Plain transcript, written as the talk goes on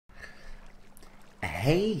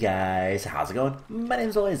Hey guys, how's it going? My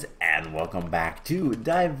name's Elias, and welcome back to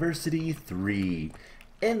Diversity 3.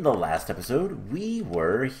 In the last episode, we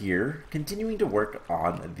were here continuing to work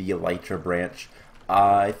on the Elytra Branch.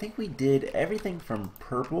 I think we did everything from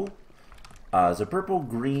purple, so purple,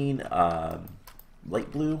 green,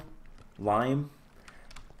 light blue, lime,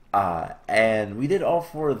 and we did all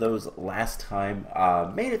four of those last time,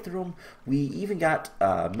 made it through them. We even got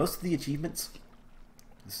most of the achievements.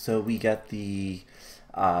 So we got the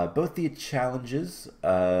both the challenges,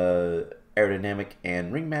 aerodynamic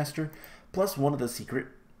and ringmaster, plus one of the secret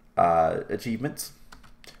achievements.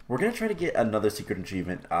 We're gonna try to get another secret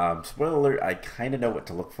achievement. Spoiler alert: I kind of know what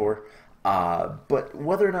to look for, but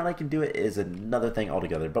whether or not I can do it is another thing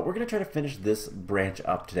altogether. But we're gonna try to finish this branch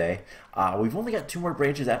up today. We've only got 2 more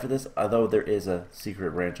branches after this, although there is a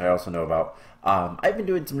secret branch I also know about. I've been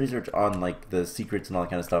doing some research on like the secrets and all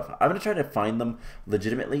that kind of stuff. I'm gonna try to find them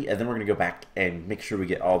legitimately, and then we're gonna go back and make sure we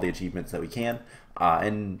get all the achievements that we can,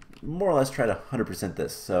 and more or less try to 100%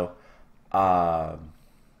 this. So, oh,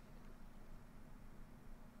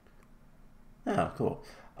 cool.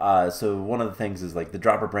 So one of the things is like the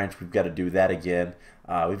dropper branch. We've got to do that again.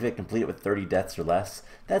 We've got to complete it with 30 deaths or less.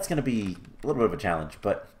 That's going to be a little bit of a challenge.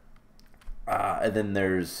 But and then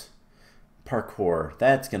there's parkour.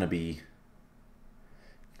 That's going to be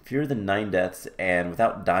fewer than 9 deaths and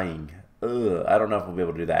without dying. I don't know if we'll be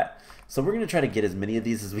able to do that. So we're going to try to get as many of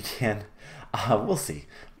these as we can. We'll see.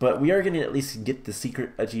 But we are going to at least get the secret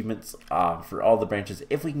achievements for all the branches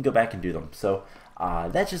if we can go back and do them. So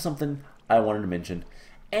that's just something I wanted to mention.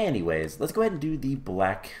 Anyways, let's go ahead and do the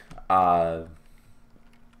black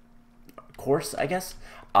course, I guess.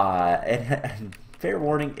 And fair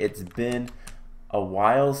warning, it's been a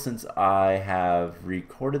while since I have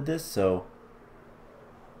recorded this, so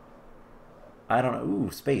I don't know.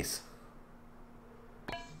 Ooh, space.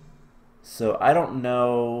 So I don't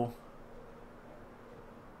know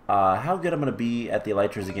how good I'm going to be at the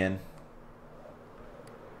elytras again.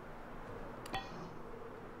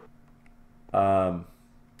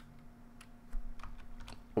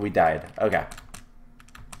 We died. Okay.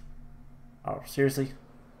 Oh, seriously?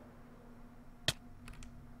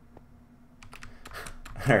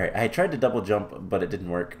 Alright, I tried to double jump, but it didn't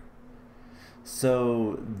work.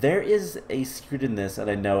 So, there is a secret in this, and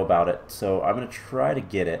I know about it, so I'm going to try to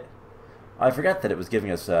get it. I forgot that it was giving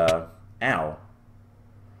us, ow. It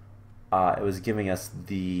was giving us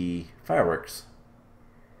the fireworks.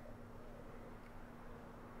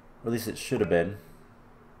 Or at least it should have been.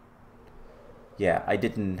 Yeah, I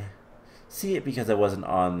didn't see it because I wasn't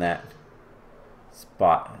on that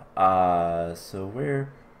spot. So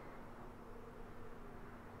where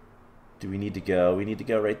do we need to go? We need to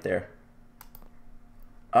go right there.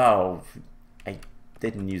 Oh, I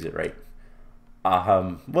didn't use it right.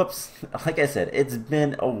 Whoops. Like I said, it's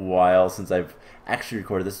been a while since I've actually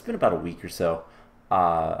recorded this. It's been about a week or so.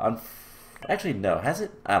 Actually, no, has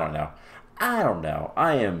it? I don't know.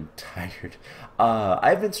 I am tired.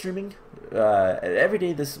 I've been streaming every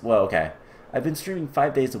day I've been streaming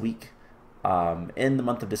 5 days a week in the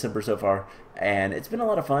month of December so far, and it's been a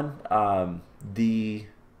lot of fun. The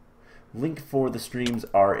link for the streams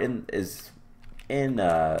is on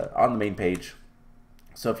the main page.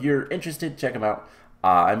 So if you're interested, check them out.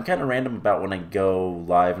 I'm kind of random about when I go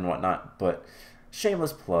live and whatnot, but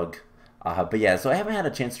shameless plug. But yeah, so I haven't had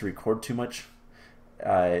a chance to record too much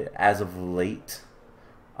as of late,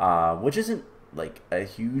 which isn't like a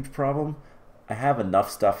huge problem. I have enough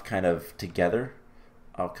stuff kind of together.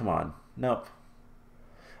 Oh, come on. Nope.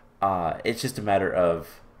 It's just a matter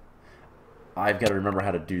of I've got to remember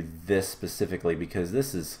how to do this specifically because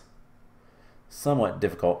this is somewhat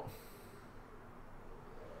difficult.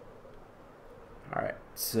 Alright,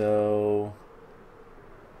 so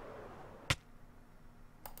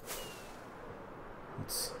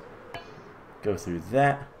let's go through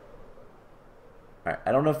that. Alright,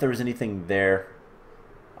 I don't know if there was anything there.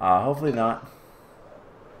 Hopefully not.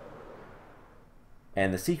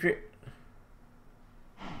 And the secret.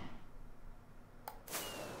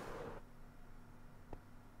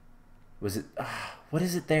 Was it? What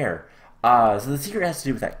is it there? So the secret has to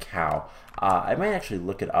do with that cow. I might actually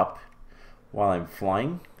look it up while I'm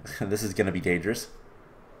flying. This is going to be dangerous.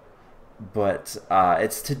 But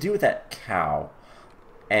it's to do with that cow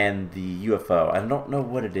and the UFO. I don't know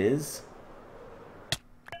what it is.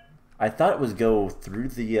 I thought it was go through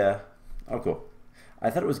the oh cool. I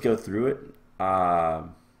thought it was go through it,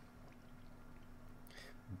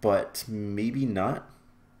 but maybe not.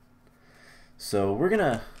 So we're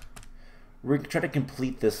gonna try to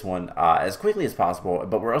complete this one as quickly as possible,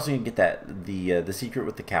 but we're also gonna get the secret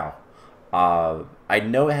with the cow. I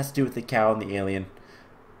know it has to do with the cow and the alien,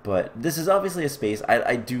 But this is obviously a space.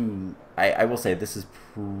 I will say this is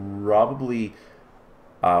probably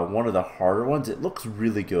one of the harder ones. It looks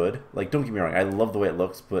really good. Like, don't get me wrong, I love the way it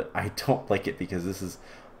looks, but I don't like it because this is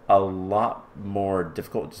a lot more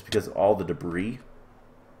difficult just because of all the debris.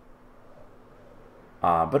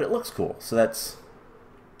 But it looks cool, so that's,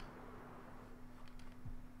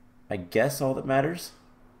 I guess, all that matters.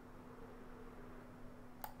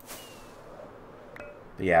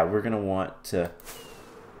 But yeah, we're gonna want to.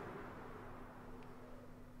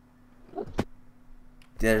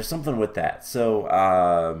 There's something with that. So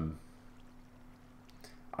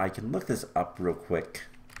I can look this up real quick,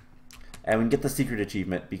 and we can get the secret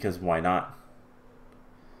achievement because why not?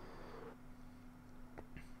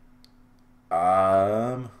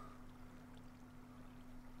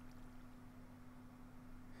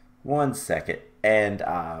 One second, and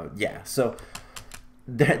yeah. So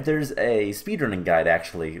there's a speedrunning guide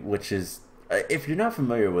actually, which is if you're not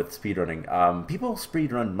familiar with speedrunning, people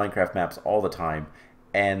speedrun Minecraft maps all the time,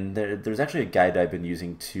 and there's actually a guide I've been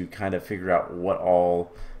using to kind of figure out what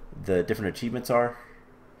all the different achievements are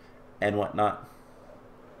and whatnot.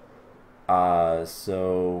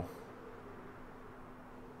 So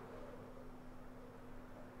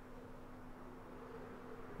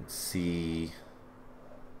let's see.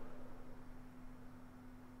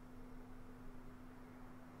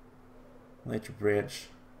 Elytra Branch.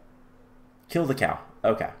 Kill the cow.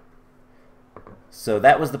 Okay. So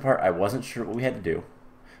that was the part I wasn't sure what we had to do.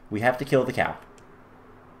 We have to kill the cow.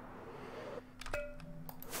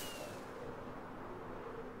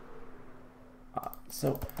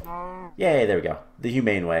 So, yay, there we go. The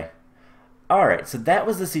humane way. Alright, so that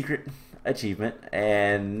was the secret achievement,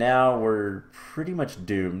 and now we're pretty much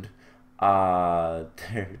doomed. Yeah.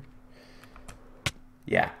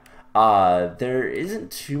 There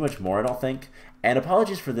isn't too much more, I don't think. And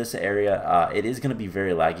apologies for this area. It is going to be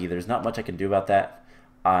very laggy. There's not much I can do about that.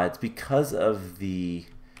 It's because of the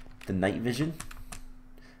night vision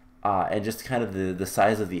and just kind of the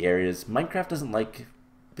size of the areas. Minecraft doesn't like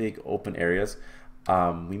big open areas.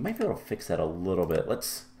 We might be able to fix that a little bit.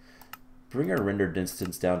 Let's bring our render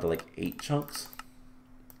distance down to like 8 chunks.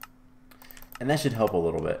 And that should help a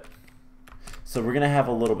little bit. So we're going to have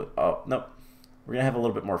a little bit... Oh, no. We're going to have a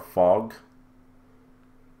little bit more fog.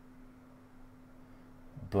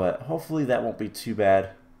 But hopefully that won't be too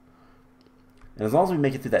bad. And as long as we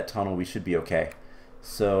make it through that tunnel, we should be okay.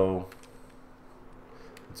 So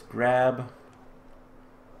let's grab...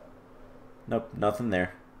 Nope, nothing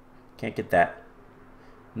there. Can't get that.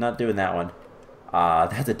 Not doing that one.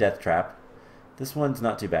 That's a death trap. This one's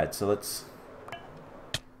not too bad. So let's...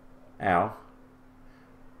 Ow.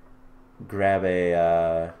 Grab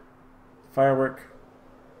a firework.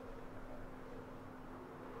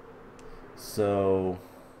 So...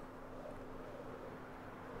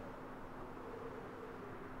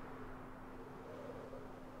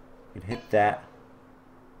 you can hit that.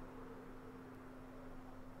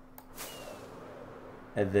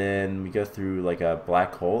 And then we go through like a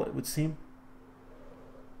black hole, it would seem.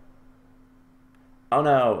 Oh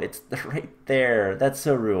no, it's right there. That's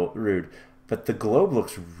so rude. But the globe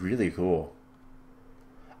looks really cool.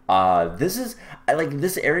 This is, I like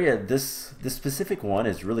this area, this specific one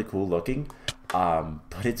is really cool looking.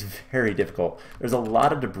 But it's very difficult. There's a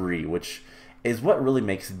lot of debris, which is what really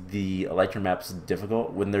makes the Elytra maps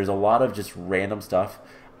difficult, when there's a lot of just random stuff.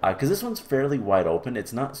 Because this one's fairly wide open.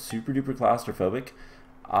 It's not super duper claustrophobic.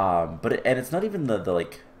 But it's not even the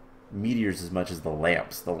like meteors as much as the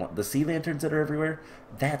lamps, the sea lanterns that are everywhere.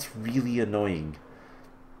 That's really annoying.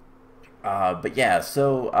 But yeah,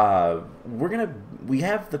 so we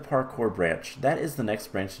have the parkour branch. That is the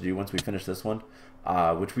next branch to do once we finish this one,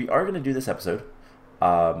 which we are gonna do this episode.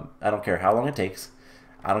 I don't care how long it takes.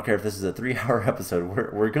 I don't care if this is a 3-hour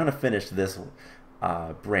episode. We're gonna finish this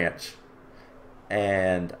branch,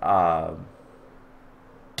 and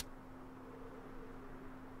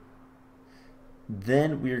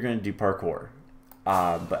then we are going to do parkour.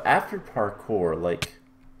 But after parkour, like,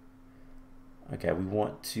 okay, we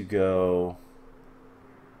want to go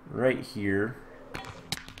right here.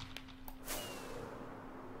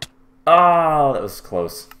 Oh, that was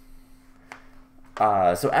close.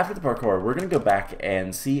 So after the parkour, we're going to go back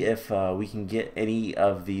and see if we can get any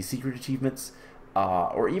of the secret achievements,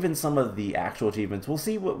 or even some of the actual achievements. We'll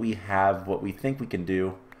see what we have, what we think we can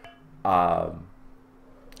do.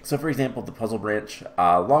 So for example, the puzzle branch,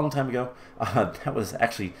 a long time ago, that was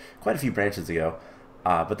actually quite a few branches ago,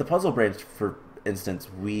 but the puzzle branch, for instance,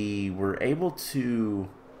 we were able to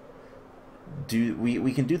do,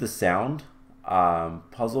 we can do the sound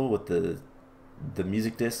puzzle with the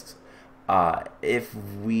music discs, if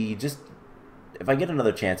we just if I get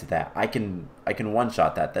another chance at that, I can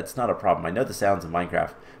one-shot that. That's not a problem. I know the sounds of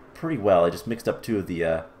Minecraft pretty well. I just mixed up two of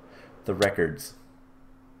the records.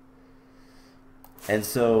 And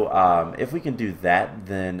so if we can do that,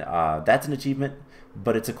 then that's an achievement.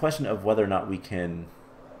 But it's a question of whether or not we can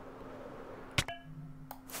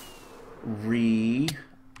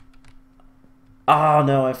Oh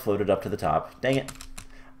no, I floated up to the top. Dang it.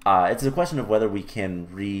 It's a question of whether we can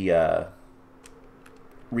retry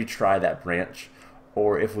that branch,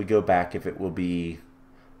 or if we go back, if it will be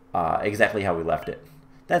exactly how we left it.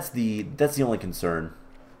 That's the only concern.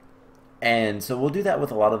 And so we'll do that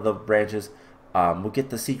with a lot of the branches. We'll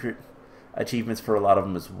get the secret achievements for a lot of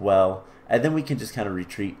them as well, and then we can just kind of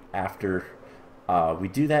retreat after we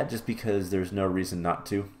do that, just because there's no reason not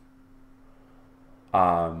to.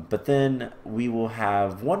 But then we will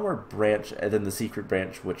have one more branch, and then the secret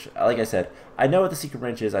branch, which, like I said, I know what the secret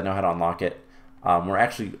branch is. I know how to unlock it. We're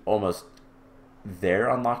actually almost there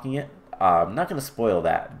unlocking it. I'm not going to spoil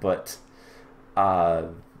that, but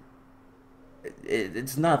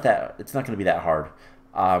it's not going to be that hard.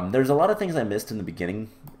 There's a lot of things I missed in the beginning,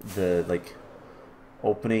 the like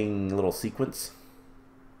opening little sequence,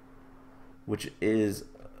 which is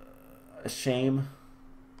a shame.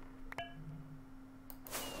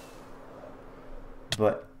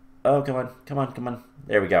 But oh, come on!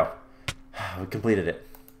 There we go. We completed it.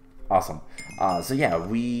 Awesome. So yeah,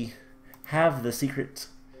 we have the secret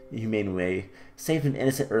humane way, saved an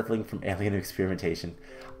innocent earthling from alien experimentation.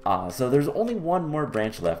 So there's only one more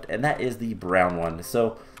branch left, and that is the brown one.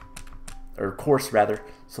 So, or course rather.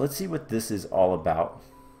 So let's see what this is all about.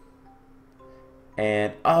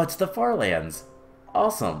 And oh, it's the Farlands.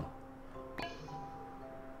 Awesome.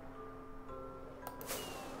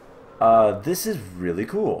 This is really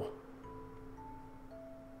cool.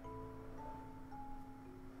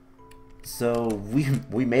 So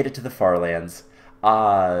we made it to the Farlands.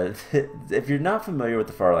 If you're not familiar with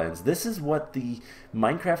the Farlands, this is what the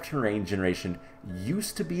Minecraft terrain generation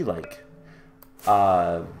used to be like.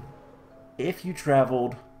 If you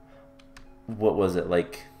traveled, what was it,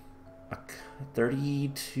 like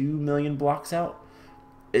 32 million blocks out?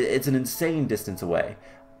 It's an insane distance away.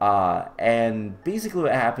 And basically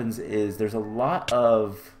what happens is there's a lot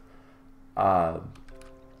of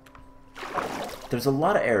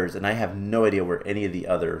errors, and I have no idea where any of the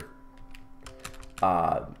other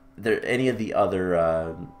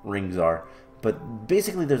rings are. But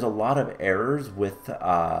basically there's a lot of errors with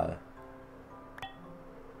how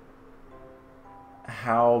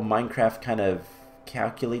Minecraft kind of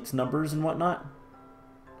calculates numbers and whatnot.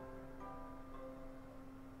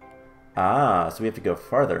 So we have to go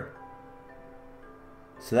farther.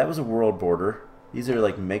 So that was a world border. These are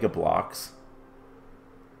like mega blocks.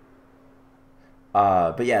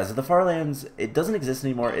 But yeah, so the Farlands, it doesn't exist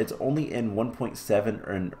anymore. It's only in 1.7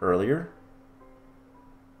 and earlier.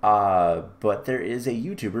 But there is a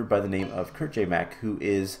YouTuber by the name of QMagnet who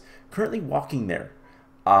is currently walking there.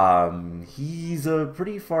 He's a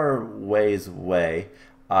pretty far ways away.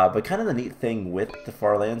 But kind of the neat thing with the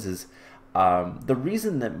Farlands is the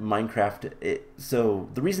reason that Minecraft,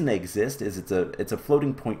 the reason they exist is it's a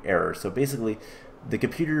floating point error. So basically, the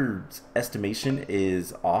computer's estimation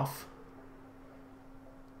is off.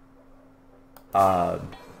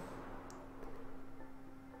 And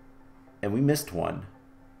we missed one.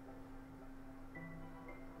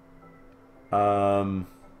 How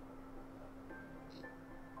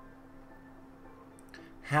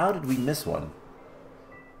did we miss one?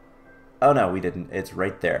 Oh no, we didn't. It's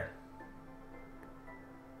right there.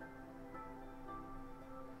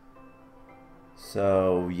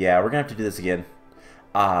 So yeah, we're gonna have to do this again.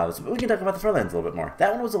 So we can talk about the Farlands a little bit more.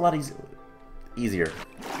 That one was a lot easier.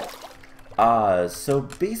 So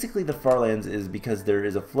basically the Farlands is because there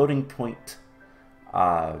is a floating point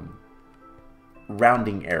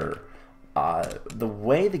rounding error. The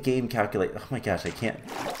way the game calculates, oh my gosh, I can't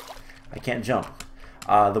jump.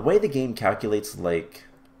 The way the game calculates, like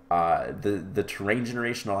the terrain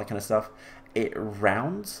generation, all that kind of stuff, it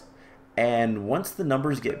rounds, and once the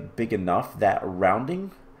numbers get big enough, that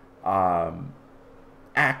rounding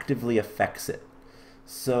actively affects it.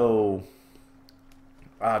 So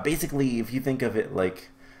basically, if you think of it like,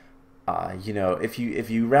 you know, if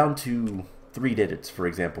you round to 3 digits, for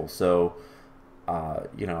example, so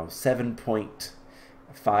you know,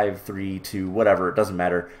 7.532, whatever, it doesn't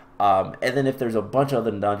matter. And then if there's a bunch of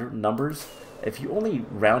other numbers, if you only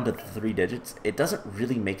round to 3 digits, it doesn't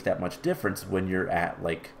really make that much difference when you're at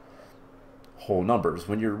like whole numbers,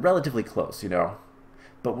 when you're relatively close, you know.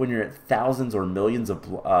 But when you're at thousands or millions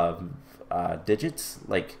of digits,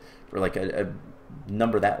 like, or like a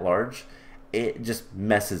number that large, it just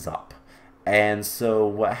messes up. And so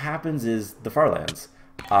what happens is the Farlands.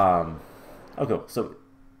 Okay, so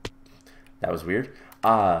that was weird.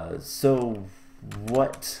 So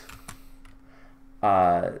what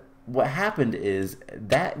what happened is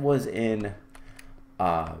that was in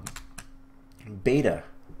beta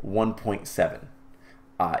 1.7.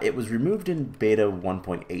 It was removed in beta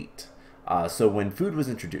 1.8. So when food was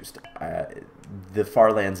introduced, the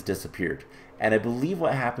Farlands disappeared, and I believe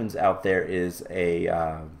what happens out there is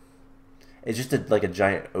it's just like a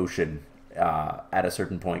giant ocean at a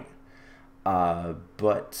certain point,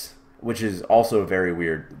 but which is also very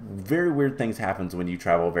weird. Very weird things happens when you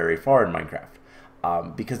travel very far in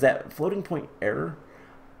Minecraft, because that floating point error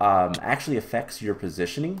actually affects your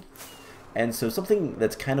positioning. And so something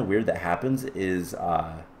that's kind of weird that happens is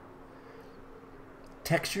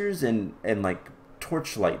textures and like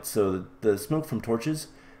torch light. So the smoke from torches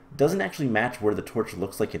doesn't actually match where the torch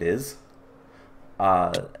looks like it is.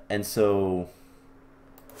 And so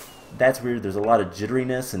that's weird. There's a lot of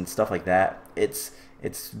jitteriness and stuff like that. It's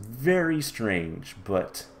very strange,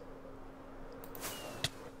 but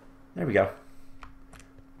there we go.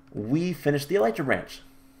 We finished the Elytra Branch.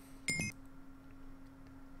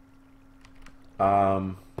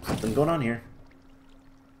 Something going on here.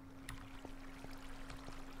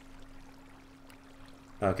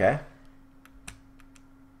 Okay.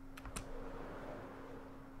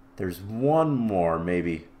 There's one more,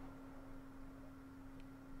 maybe.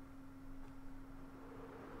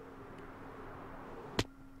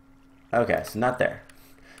 Okay, so not there.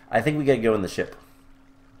 I think we gotta go in the ship.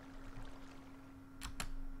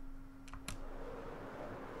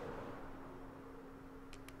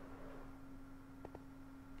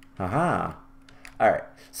 Haha. Alright,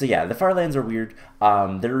 so yeah, the Farlands are weird.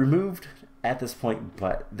 They're removed at this point,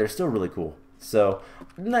 but they're still really cool. So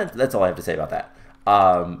that's all I have to say about that.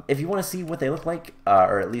 If you want to see what they look like,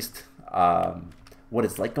 or at least what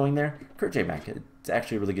it's like going there, QMagnet. It's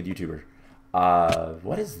actually a really good YouTuber.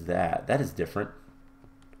 What is that? That is different.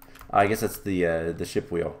 I guess that's the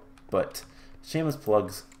ship wheel. But shameless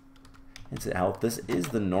plugs. Instant health. This is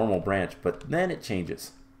the normal branch, but then it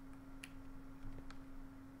changes.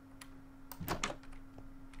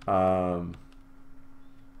 I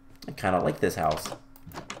kind of like this house.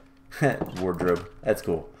 Wardrobe. That's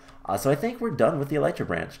cool. So I think we're done with the Elytra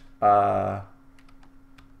Branch. Why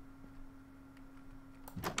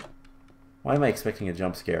am I expecting a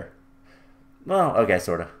jump scare? Well, okay,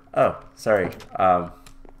 sorta. Oh, sorry. I'll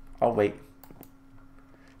wait.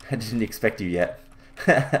 I didn't expect you yet.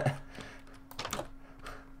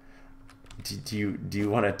 Do you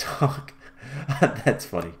want to talk? That's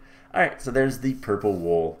funny. All right, so there's the purple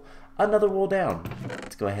wool. Another wool down.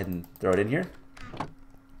 Let's go ahead and throw it in here.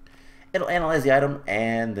 It'll analyze the item,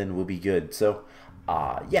 and then we'll be good. So,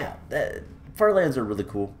 yeah, the Farlands are really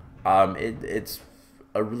cool. It's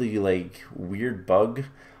a really like weird bug,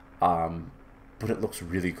 but it looks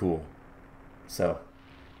really cool. So,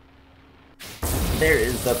 there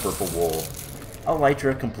is the purple wool.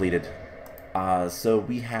 Elytra completed. So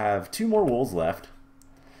we have 2 more wools left,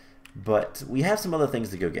 but we have some other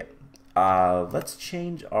things to go get. Let's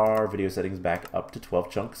change our video settings back up to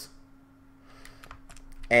 12 chunks.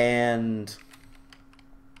 And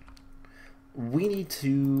we need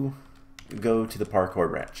to go to the Parkour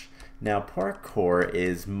branch. Now, Parkour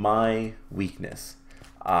is my weakness.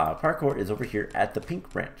 Parkour is over here at the pink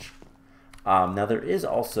branch. Now, there is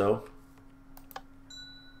also...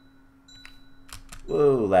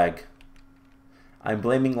 Whoa, lag. I'm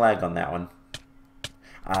blaming lag on that one.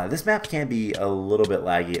 This map can be a little bit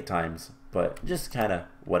laggy at times, but just kind of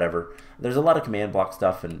whatever. There's a lot of command block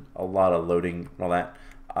stuff and a lot of loading and all that.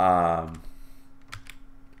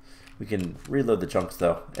 We can reload the chunks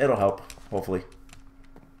though. It'll help, hopefully.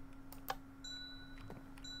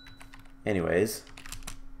 Anyways,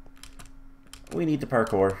 we need to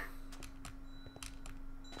parkour.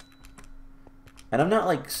 And I'm not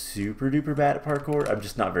like super duper bad at parkour, I'm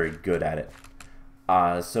just not very good at it.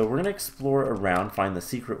 So we're going to explore around, find the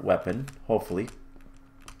secret weapon, hopefully.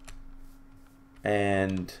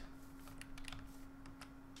 And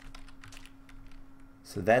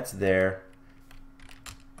so that's there.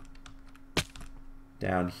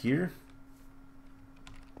 Down here.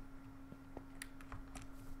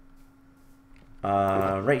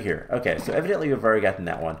 Right here. Okay, so evidently we've already gotten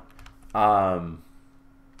that one.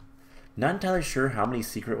 Not entirely sure how many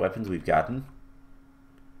secret weapons we've gotten,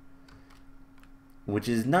 which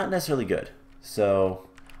is not necessarily good. So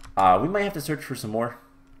we might have to search for some more.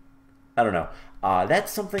 I don't know.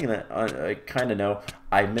 That's something that I kind of know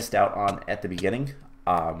I missed out on at the beginning.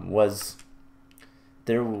 Was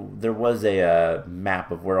there was a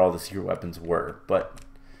map of where all the secret weapons were, but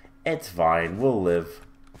It's fine. We'll live.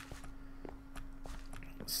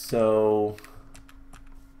 So,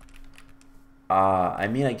 I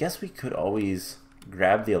mean, I guess we could always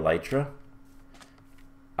grab the Elytra.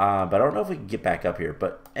 But I don't know if we can get back up here.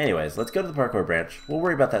 But anyways, let's go to the Parkour branch. We'll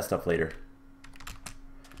worry about that stuff later.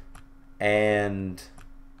 And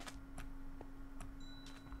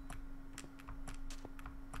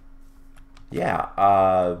yeah,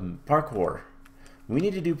 parkour. We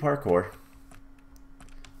need to do parkour.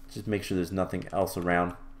 Just make sure there's nothing else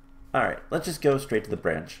around. Alright, let's just go straight to the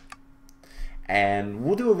branch. And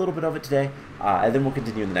we'll do a little bit of it today, and then we'll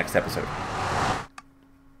continue in the next episode.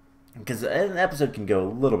 Because an episode can go a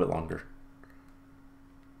little bit longer.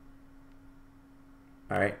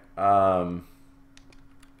 Alright,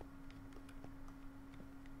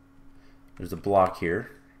 there's a block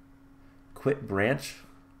here. Quit branch.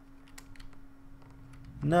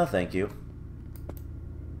 No, thank you.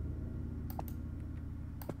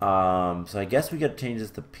 So I guess we gotta change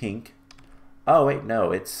this to pink. Oh, wait,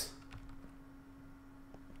 no, it's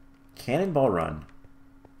Cannonball Run.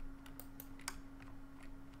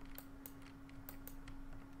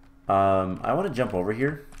 I want to jump over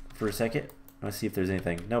here for a second. I want to see if there's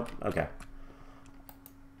anything. Nope, okay.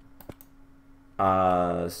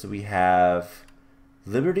 So we have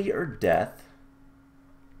Liberty or Death,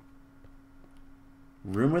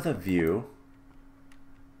 Room with a View,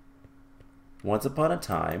 Once Upon a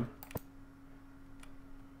Time,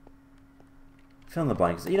 fill in the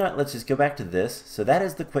blanks. You know what, let's just go back to this. So that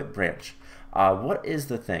is the quit branch. What is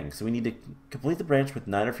the thing? So we need to complete the branch with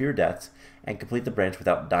 9 or fewer deaths and complete the branch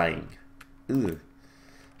without dying. Ugh.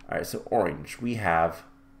 Alright, so orange. We have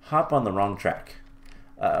hop on the wrong track.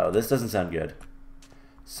 Uh-oh, this doesn't sound good.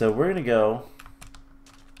 So we're going to go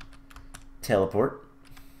teleport,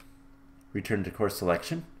 return to course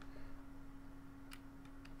selection,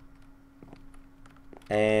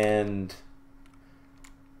 and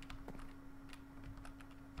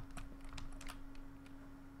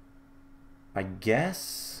I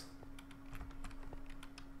guess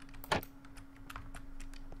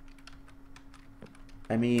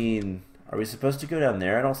I mean, are we supposed to go down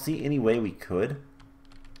there? I don't see any way we could.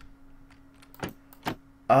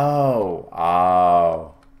 Oh,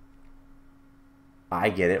 I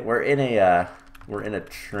get it. We're in a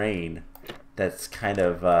train that's kind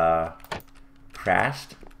of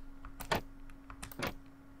crashed.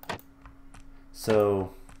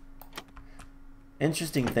 So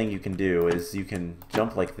interesting thing you can do is you can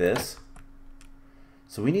jump like this.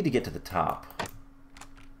 So we need to get to the top.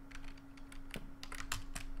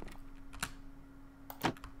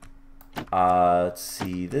 Let's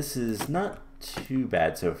see. This is not too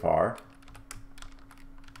bad so far.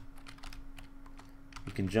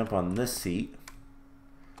 You can jump on this seat.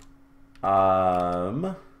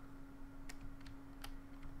 Alright,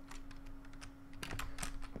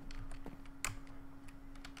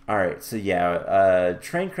 so yeah,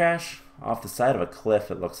 train crash off the side of a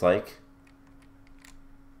cliff, it looks like.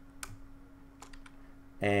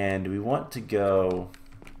 And we want to go...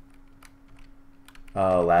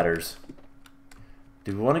 ladders.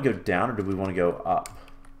 Do we want to go down or do we want to go up?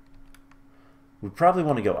 We probably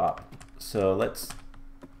want to go up. So let's...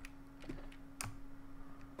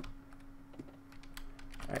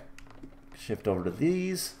 Alright, shift over to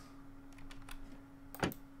these.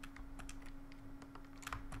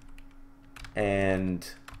 And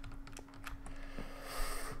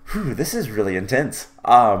whew, this is really intense.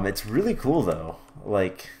 It's really cool though.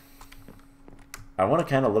 Like, I want to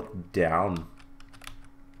kind of look down.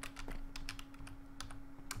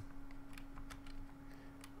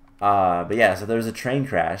 But yeah, so there's a train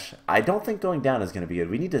crash. I don't think going down is going to be good.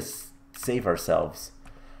 We need to save ourselves.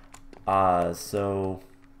 So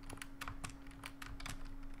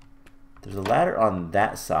there's a ladder on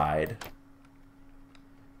that side,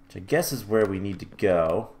 which I guess is where we need to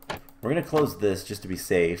go. We're going to close this just to be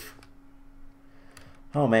safe.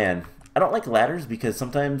 Oh man, I don't like ladders because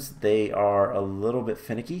sometimes they are a little bit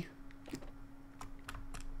finicky.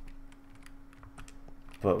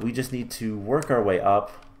 But we just need to work our way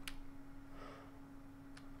up.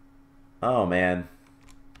 Oh man,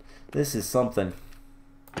 this is something.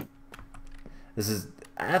 This is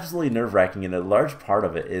absolutely nerve-wracking, and a large part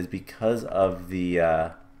of it is because of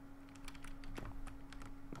the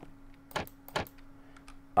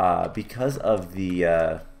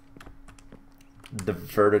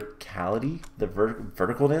verticality, the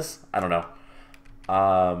verticalness. I don't know.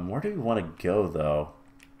 Where do we want to go though?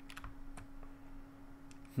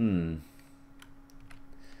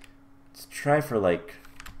 Let's try for like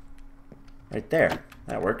right there.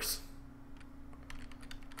 That works.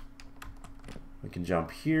 We can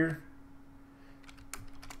jump here.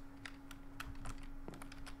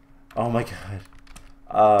 Oh my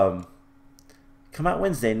god. Come out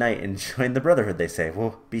Wednesday night and join the Brotherhood, they say.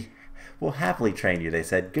 We'll happily train you, they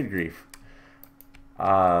said. Good grief.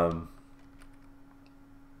 Well,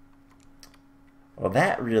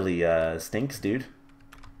 that really stinks, dude.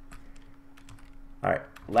 Alright,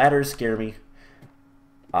 ladders scare me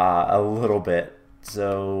a little bit.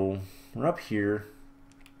 So, we're up here.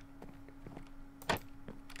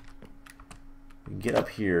 We can get up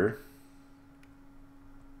here.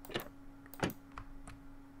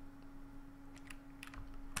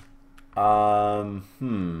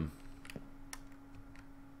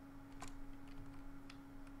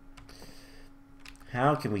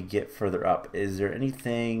 How can we get further up? Is there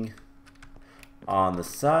anything on the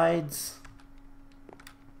sides?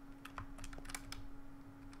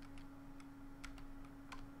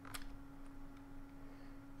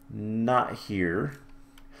 Not here.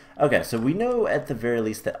 Okay, so we know at the very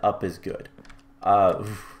least that up is good.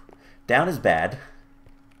 Down is bad.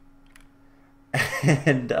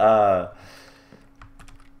 And how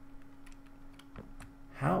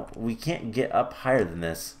we can't get up higher than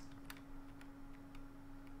this.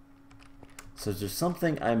 So is there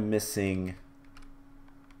something I'm missing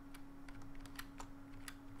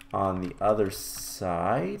on the other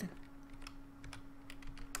side?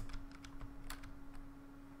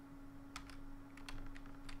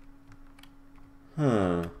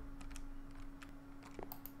 I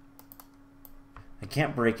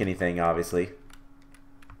can't break anything, obviously.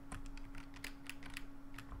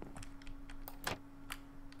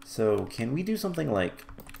 So can we do something like...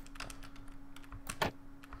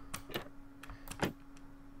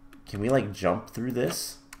 Can we like jump through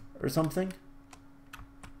this or something?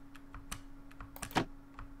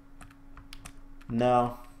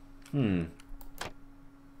 No. Well,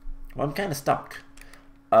 I'm kind of stuck.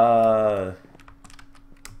 I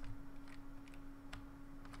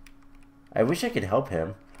wish I could help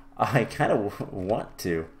him. I kind of want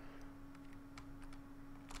to.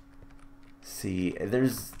 See,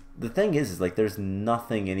 the thing is like there's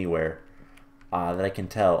nothing anywhere that I can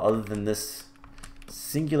tell other than this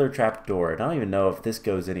singular trap door. I don't even know if this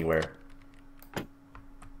goes anywhere.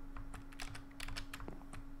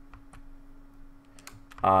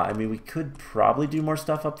 I mean, we could probably do more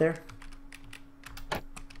stuff up there.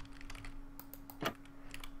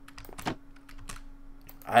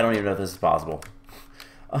 I don't even know if this is possible.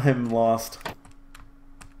 I'm lost.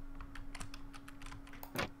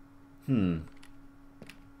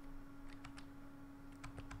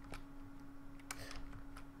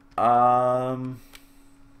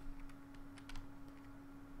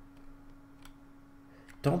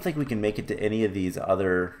 Don't think we can make it to any of these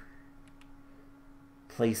other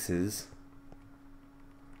places.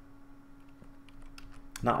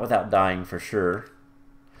 Not without dying for sure.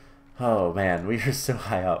 Oh man, we are so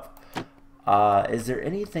high up. Is there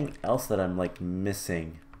anything else that I'm like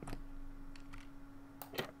missing?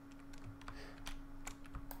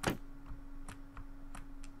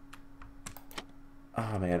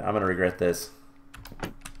 Oh man, I'm gonna regret this.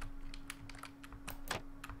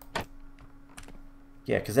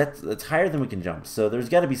 Yeah, because that's higher than we can jump, so there's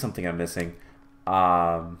got to be something I'm missing.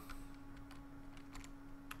 Let's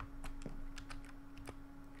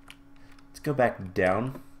go back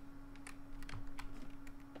down.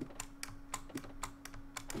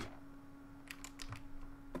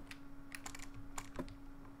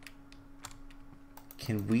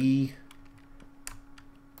 Can we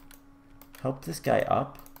help this guy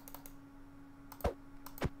up?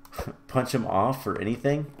 Punch him off or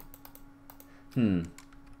anything?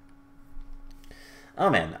 Oh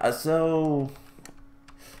man, so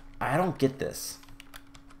I don't get this.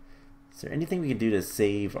 Is there anything we can do to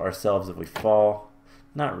save ourselves if we fall?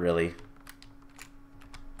 Not really.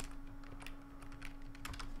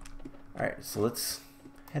 Alright, so let's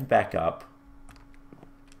head back up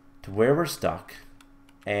to where we're stuck.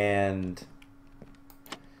 And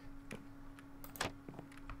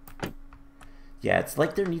yeah, it's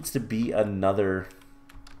like there needs to be another...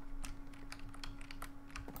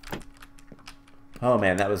 Oh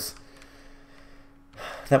man, that was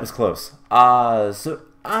close. So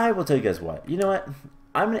I will tell you guys what. You know what?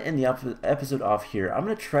 I'm going to end the episode off here. I'm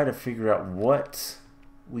going to try to figure out what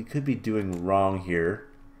we could be doing wrong here.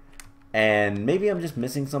 And maybe I'm just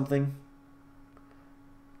missing something.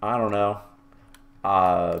 I don't know.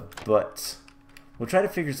 But we'll try to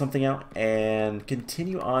figure something out and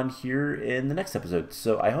continue on here in the next episode.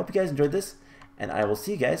 So I hope you guys enjoyed this, and I will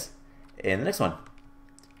see you guys in the next one.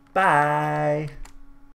 Bye!